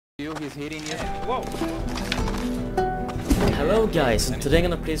you, he's hitting you. Whoa! Hello guys, and today I'm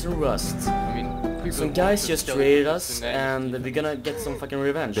gonna play some Rust. I mean, Some guys just raided us and we're gonna get some fucking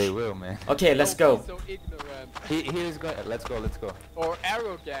revenge. they will, man. Okay, let's go. So ignorant. He is going. Let's go. Or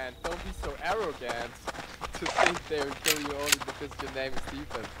arrogant. Don't be so arrogant to think they'll kill you only because your name is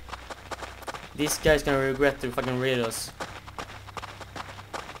Stephen. These guys gonna regret to fucking raid us.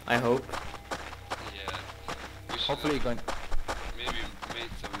 I hope. Yeah. We should Hopefully you're going. maybe made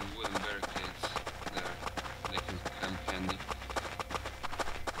some wooden barricades there. They can camp handy.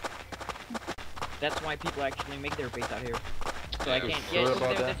 That's why people actually make their base out here. So Yeah, I can't. sure Yeah,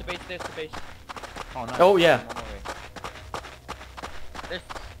 about there's the base. There's the base. Oh, nice. Oh, yeah. I'm on my way. There's,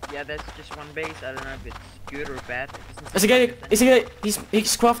 yeah, that's just one base. I don't know if it's good or bad. It doesn't It's a say guy. anything. It's a guy.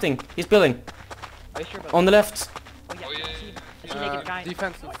 He's crafting. He's building. Are you sure about On the left. that? Oh yeah, Oh, yeah, I see, yeah, I see naked guy.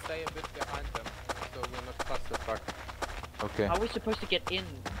 Defense will stay a bit behind them, so we're not clusterfuck. Okay. How are we supposed to get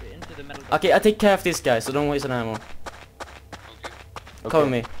into the metal? Okay, I take care of this guy, so don't waste an ammo. Okay. Cover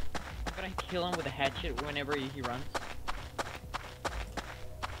me. I'm gonna kill him with a hatchet whenever he runs.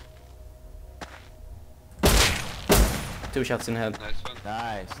 Two shots in the head.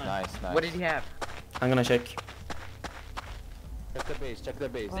 Nice one. Nice. What did he have? I'm gonna check. Check the base. Check the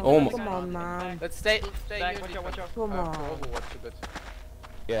base. Oh my. Come on, man. Let's stay Back, here. watch out. Come For on. Overwatch a bit.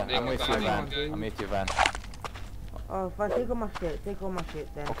 Yeah, They I'm go with you, behind Van. you. I'm with you, Van. Oh, fine, take all my shit. Take all my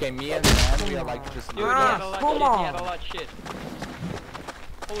shit then. Okay, me and Van, we are like just. Dude, he Ah, had a lot come of shit. He had a on. lot of shit.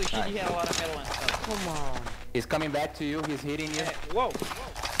 Holy shit, he Nice. had a lot of metal and stuff. Come on. He's coming back to you. He's hitting you. Hey, whoa!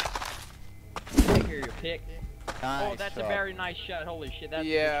 I hear your pick. Nice Oh, that's shot. a very nice shot. Holy shit, that's a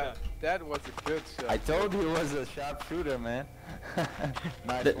Yeah, good shot. that was a good shot. I told you he was a sharpshooter, man.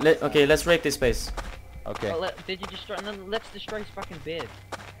 Nice one, Okay, let's raid this base. Okay. Did you destroy? No, let's destroy his fucking bed.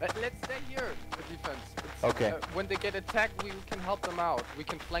 Let's stay here, the defense. Okay. When they get attacked, we can help them out. We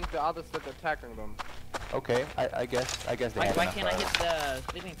can flank the others that are attacking them. Okay. I guess they Why, have why enough can't I arrows. hit the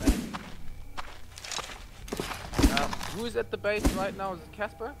sleeping bag? Who is at the base right now? Is it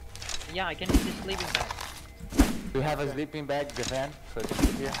Casper? Yeah, I can hit the sleeping bag. Do you have a sleeping bag, the Van? So it's put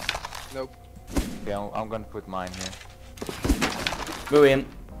here. Nope. Okay, I'm gonna put mine here. Go in.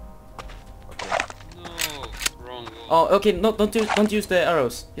 Okay. No, wrong wall. Oh, okay. No, don't use the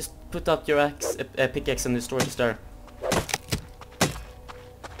arrows. Just put up your axe, pickaxe, and destroy the star.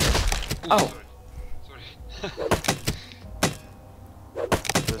 Ooh, Oh. Sorry.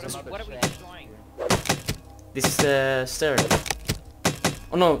 There's another What are we shack destroying? here. This is the stair.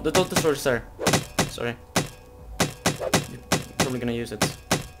 Oh no, don't destroy the stair. Sorry. You're probably gonna use it.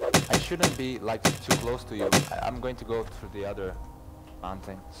 I shouldn't be like too close to you. I'm going to go through the other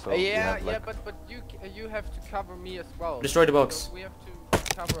mountain. So you Yeah, have, like, but you have to cover me as well. Destroy the box. So we have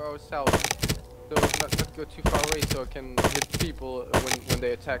to cover ourselves. So not go too far away, so I can hit people when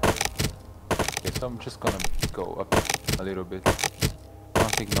they attack me. Okay, so I'm just gonna go up a little bit.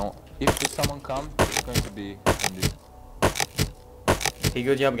 Don't think no. If someone comes, it's going to be in this. Okay,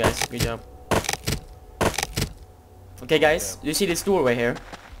 good job, guys. Good job. Okay, guys. Do you see this doorway here?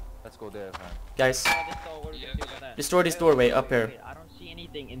 Let's go there, man. Guys, Yeah, that's all. What are we gonna do Yes. about that? destroy this doorway up here. Wait, I don't see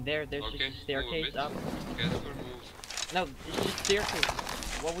anything in there. There's Okay, just a staircase move a up. bit. Casper, move. No, it's just staircase.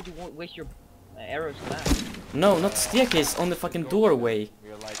 Why would you waste your arrows on that? No, not staircase, on the fucking doorway. We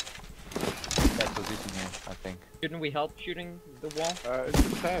are like that position here, I think. Shouldn't we help shooting the wall?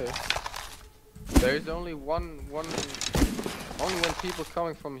 It's okay. There is only only when people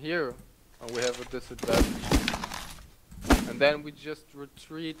coming from here, we have a disadvantage. And then we just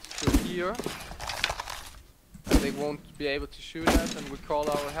retreat to here. And they won't be able to shoot us, and we call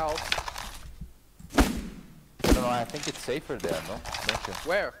our help. I don't know, I think it's safer there, no? Don't you?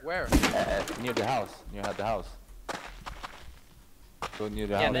 Where? Near the house. Near the house. Go near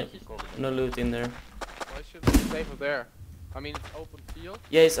the Yeah, house. that's just- Go over there. No loot in there. Why should we be safer there? I mean, it's open field.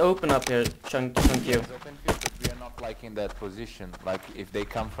 Yeah, it's open up here, chunk you. It's open field, but we are not like in that position. Like if they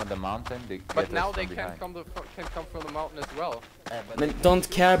come from the mountain, they But get now us they from can behind. come from the mountain as well. But Man, don't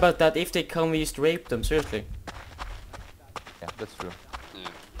care about that. If they come, we just rape them. Seriously. yeah, that's true. Yeah.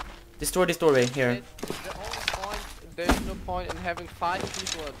 Destroy this doorway here. There's no point in having 5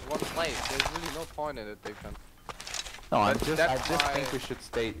 people at one place. There's really no point in it, defense. No, I But just that's think why- we should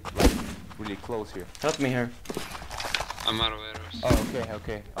stay like really close here. Help me here. I'm out of arrows. Oh,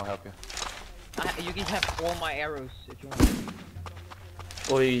 okay, I'll help you. You can have all my arrows if you want.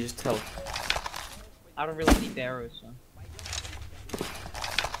 Or you just help. I don't really need the arrows, so.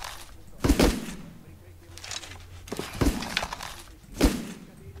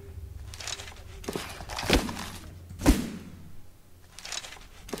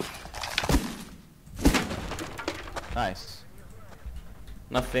 Nice.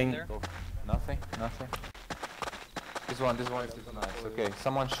 Nothing. There. Nothing? Nothing? This one is nice. Okay,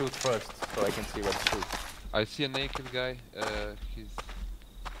 someone shoot first so I can see what to shoot. I see a naked guy. He's.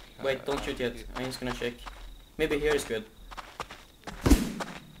 Wait, don't shoot yet. I'm just gonna check. Maybe here is good.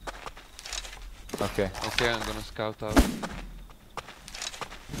 Okay. Okay, I'm gonna scout out.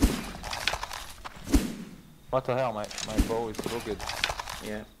 What the hell? My bow is bugged.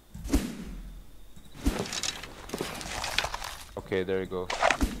 Yeah. Okay, there you go.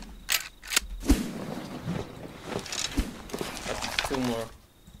 Two more.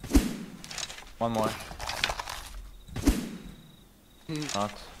 One more.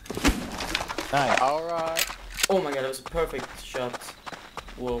 Not. Nice. Alright. Oh my god, that was a perfect shot.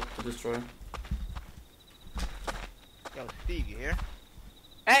 Wall to destroy. Yo, Steve, you here?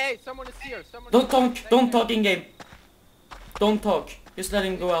 Hey, someone is here. Someone Don't is talk! here. Don't talk in game! Don't talk! Just let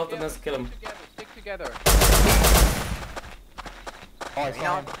him go out and Together, let's kill him. Stick together. Oh, I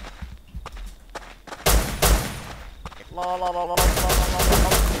saw him.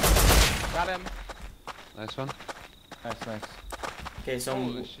 Got him. Nice one. Nice, nice. Okay,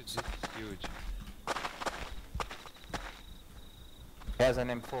 Holy shit, this is huge. He has an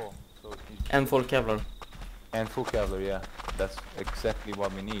M4. So and full Kevlar. and full cavalry, yeah. That's exactly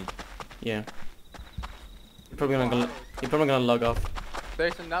what we need. Yeah. You're probably gonna log off.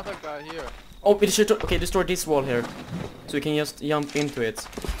 There's another guy here. Oh, we should okay, destroy this wall here. So we can just jump into it.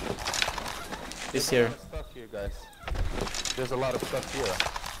 This here. There's a lot of stuff here, guys. There's a lot of stuff here.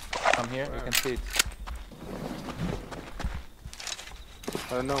 Come here, you can see it.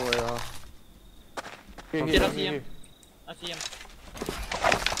 I don't know where you are. Here, Did I here, see him? here. I see him.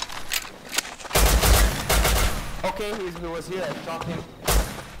 Okay, he was here. I shot him.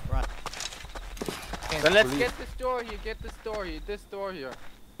 Right. Then let's get this door here. Get this door here. This door here.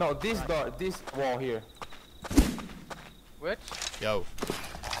 No, this door, this wall here. Which? Yo.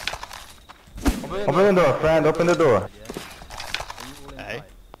 Open the door, friend. Open the door. Are you all inside? Hey.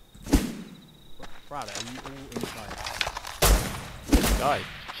 Brad, are you all inside? Guys,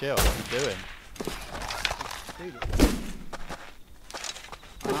 chill, what are you doing? Dude.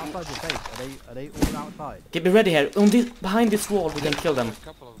 I'm outside the base. Are they all outside? Okay, be ready here. On this, behind this wall, we can kill them. There are a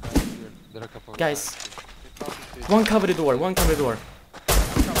couple of guys here. There are a couple of Guys. guys. They're talking to each One cover the door. One cover the door.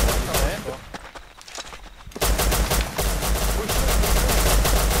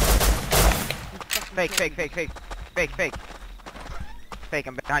 Fake, fake, fake, fake. Fake, fake. Fake,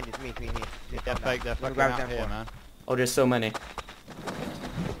 I'm behind you. It's me, it's me, it's me. Yeah, fake, they're fucking out here, man. Oh, there's so many.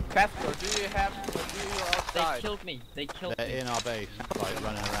 Casper, do you have? Or do you outside? They killed me. They killed They're me. in our base, like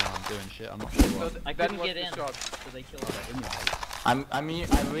running around doing shit, I'm not sure So what. I that couldn't was get the in. shot. So they killed Oh, me. they're in your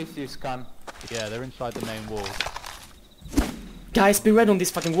base. I'm with you, Scan. Yeah, they're inside the main wall. Guys, be ready on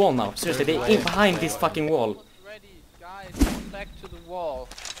this fucking wall now. Seriously, they're in behind this fucking wall. Almost ready, guys. Come back to the wall.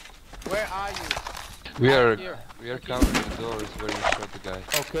 Where are you? We are Here. covering the doors where you shot the guy.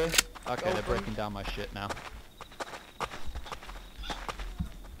 Okay. Okay, they're Open. breaking down my shit now.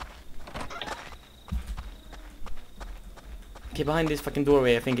 Okay, behind this fucking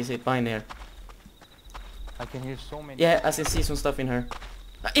doorway, I think is it behind here. I can hear so many. Yeah, I can see some stuff in here.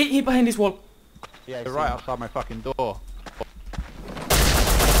 He behind this wall. Yeah, I They're see right him. outside my fucking door.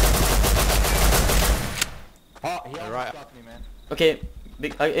 Oh, he They're almost right. got me, man. Okay,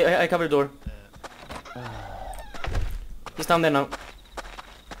 big, I cover the door. He's down there now.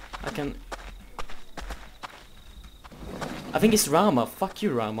 I can... I think it's Rama. Fuck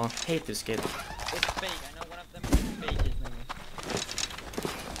you, Rama. Hate this kid. It's fake. I know one of them is fake. His name is.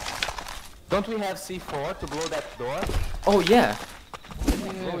 Don't we have C4 to blow that door? Oh yeah,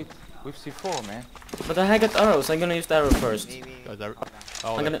 Blow it with C4, man. but I got arrows. I'm gonna use the arrow first. Maybe. Guys, they're,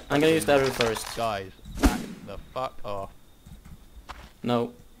 oh, I'm they're gonna use the fucking- arrow first. Guys, back the fuck off.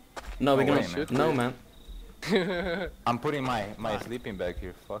 No. No, we're No gonna... way, man. No, man. I'm putting my sleeping bag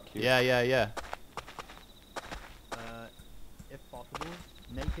here. Fuck you. Yeah, yeah, yeah. If possible,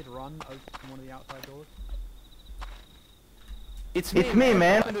 naked run open one of the outside doors. It's me,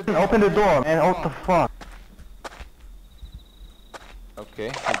 man. Open the door, man. What the fuck?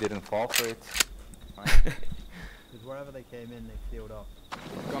 Okay, he didn't fall for it. Because wherever they came in, they sealed up.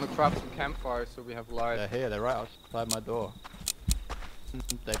 Gonna craft some campfires so we have light. They're here, they're right outside my door.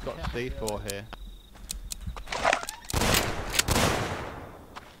 They've got C4 here.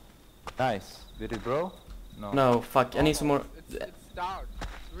 Nice. Did it, bro? No. No, fuck. I need some more... It's dark.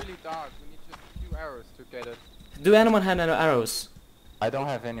 It's really dark. We need just a few arrows to get it. Do anyone have any arrows? I don't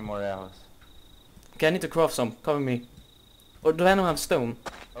have any more arrows. Okay, I need to craft some. Cover me. Or do anyone have stone?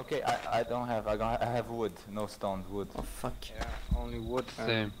 Okay, I don't have. I have wood. No stone. Wood. Oh, fuck. Yeah, only wood.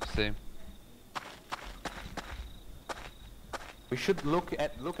 and- Same. We should look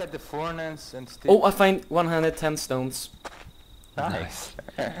at the furnace and still. Oh, I find 110 stones. Nice.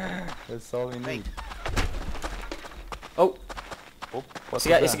 That's all we need. Oh, Oh, what's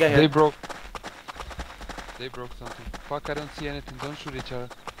it's a guy They here. broke. They broke something. Fuck, I don't see anything. Don't shoot each other.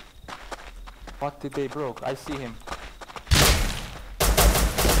 What did they broke? I see him.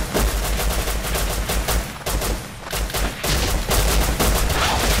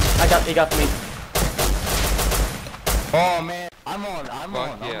 He got me. Oh man, I'm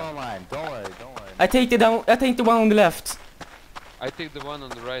Fuck, yeah. online. Don't worry. I take the one on the left. I take the one on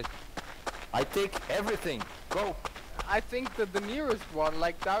the right. I take everything. Go. I think that the nearest one,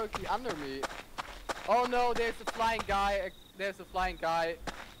 like directly under me. Oh no, there's a flying guy. There's a flying guy.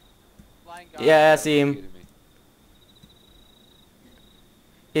 Yeah, I see him. Kidding me.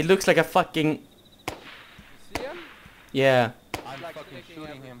 It looks like a fucking... You see him? Yeah. I'm Like fucking taking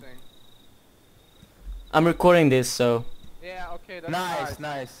shooting him. everything. I'm recording this, so... Yeah, okay, that's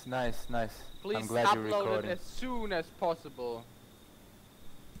Nice. Please I'm glad you're upload recording. it as soon as possible.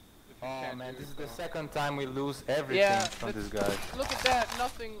 If you Oh can man, do this is so. the second time we lose everything Yeah, from this that's- guy. Look at that,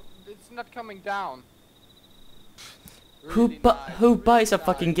 nothing, it's not coming down. Who Really nice, who really buys a nice.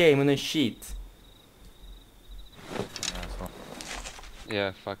 fucking game on a sheet? Asshole.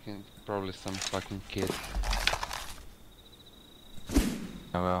 Yeah, fucking probably some fucking kid.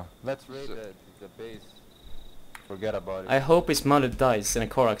 Oh well. Let's raid So- the base. Forget about it. I hope his mother dies in a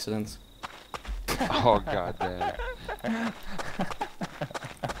car accident. Oh god damn.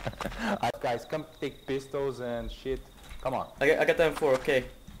 Guys, come take pistols and shit. Come on. I got them 4, okay.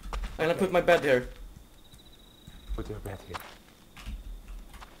 I'm gonna put my bed here. Put your bed here.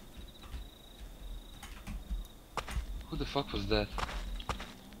 Who the fuck was that?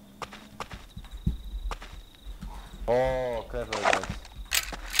 Oh, Kevlar guys.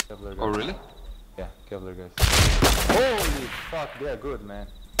 Kevlar guys. Oh really? Yeah, Kevlar guys. Holy fuck, they're good, man.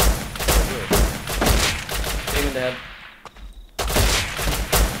 They're good. Him in the head.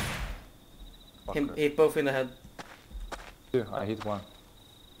 Him Fucker. hit both in the head. Two, I hit one.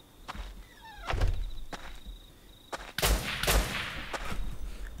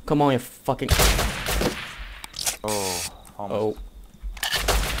 Come on, you fucking... Oh, almost.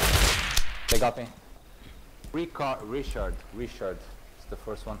 They got me. Richard is the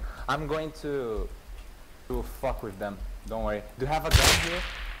first one. I'm going to fuck with them. Don't worry. Do you have a gun here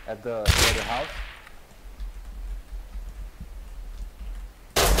at the other house?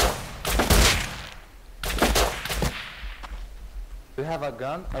 Do you have a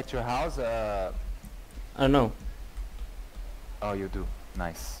gun at your house? I don't know. Oh, you do.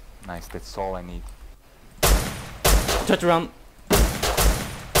 Nice. That's all I need. Try to run.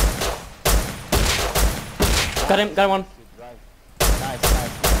 Got him, got one.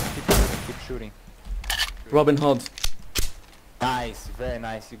 Nice. Keep shooting. Robin Hood. Nice, very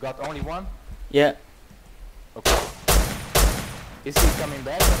nice. You got only one? Yeah. Okay. Is he coming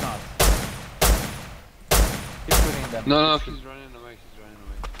back or not? Keep shooting them. No, Keep he's running away.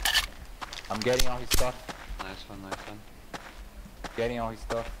 I'm getting all his stuff. Nice one. Getting all his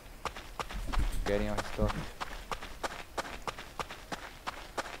stuff.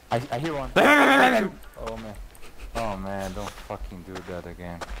 I hear one. Oh man, don't fucking do that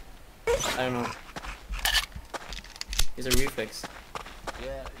again. I don't know. It's a reflex.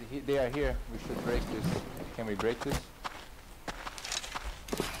 Yeah, they are here. We should break this. Can we break this?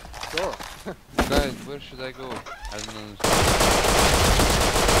 Sure. Guys, where should I go? I don't know.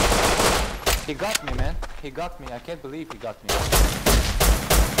 He got me, man. He got me. I can't believe he got me.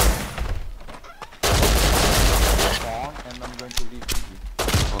 On, and I'm going to leave you.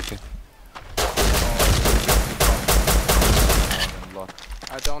 Okay.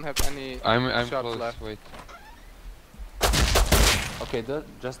 I don't have any I'm shots close. left. Wait. Okay,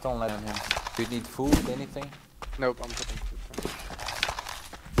 just don't let him. Do you need food, anything? Nope, I'm putting food.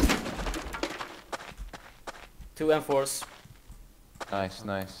 2 M4s.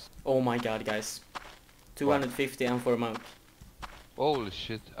 Nice. Oh my god, guys. 250 M4 mount. Holy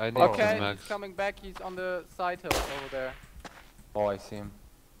shit! I need Okay, some mags. he's coming back. He's on the side hill over there. Oh, I see him.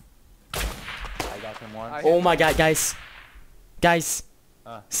 I got him one. I- Oh my god, guys. Guys.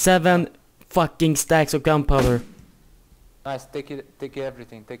 Ah. 7 fucking stacks of gunpowder. Nice, take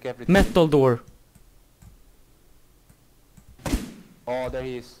everything. Metal door. Oh, there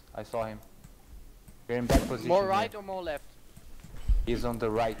he is. I saw him. You're in back position. More here. right or more left? He's on the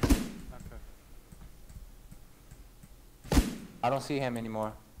right. Okay. I don't see him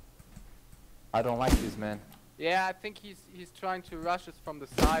anymore. I don't like this man. Yeah, I think he's trying to rush us from the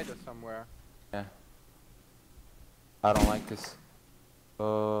side or somewhere. Yeah. I don't like this.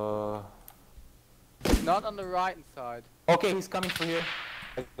 Not on the right side. Okay, he's coming for here.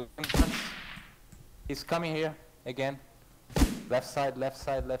 He's coming here again. Left side, left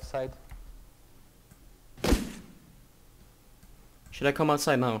side, left side. Should I come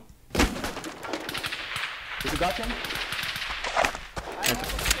outside now? Did you got him? I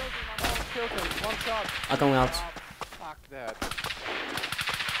almost killed him. One shot. I'm going out. Oh, fuck that.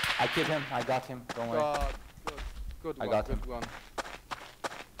 I killed him. I got him. Don't worry. God, good I one, got good him. one.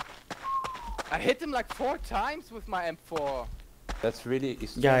 I hit him like 4 times with my M4. That's really.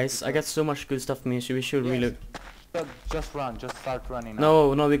 Guys, I got so much good stuff from you, so we should Yes. really... Just run. Just start running.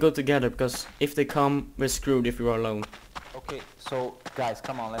 Now. No, we go together, because if they come, we're screwed if we are alone. Okay, so guys,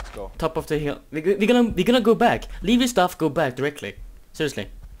 come on, let's go. Top of the hill. We're gonna go back. Leave your stuff, go back directly. Seriously.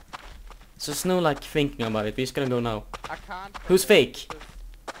 So it's no like thinking about it, we're just gonna go now. I can't. Who's fake?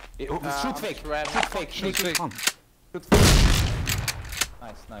 Shoot fake. shredded. Shoot fake. Shoot fake. Shoot fake.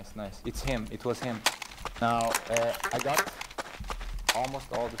 Nice. It's him. It was him. Now, I got almost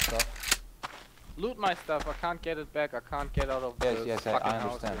all the stuff. Loot my stuff. I can't get it back. I can't get out of this Yes, fucking I house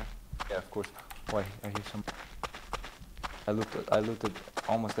understand. here. Yeah, of course. Why? I hear some. I looted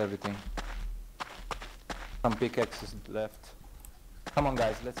almost everything. Some pickaxes left. Come on,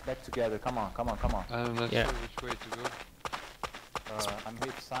 guys. Let's back together. Come on. I'm not Yeah. sure which way to go. I'm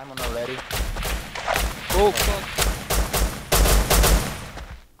with Simon already. Oh fuck!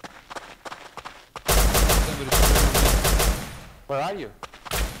 Somebody shooting me. Where are you?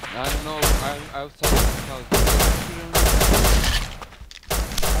 I don't know, I'm outside the house.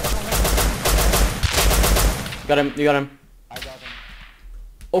 Got him, you got him. I got him.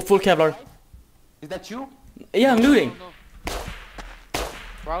 Oh, full Kevlar. Is that you? Yeah, I'm looting. No.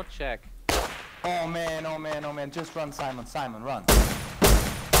 Crowd check. Oh man. Just run, Simon. Simon, run. Listen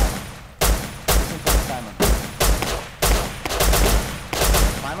to me, Simon.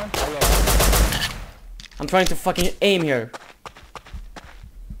 Simon, are you alright? I'm trying to fucking aim here.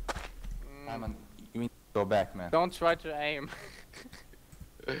 Simon, you need to go back, man. Don't try to aim.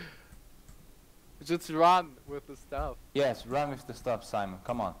 Just run with the stuff. Yes, run with the stuff, Simon.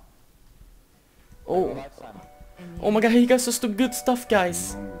 Come on. Oh, Alright, Simon. oh my god, he got so good stuff,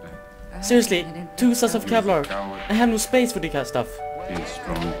 guys. Seriously, 2 sets of Kevlar. I have no space for the cat stuff. He's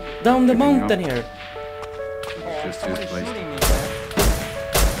strong. Down the mountain here. Just his Somebody's place. shooting me, man.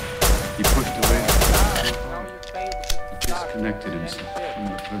 He pushed away. Now you failed. He disconnected himself from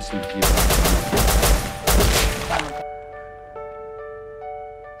the person he Simon,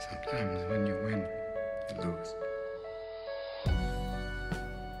 Sometimes when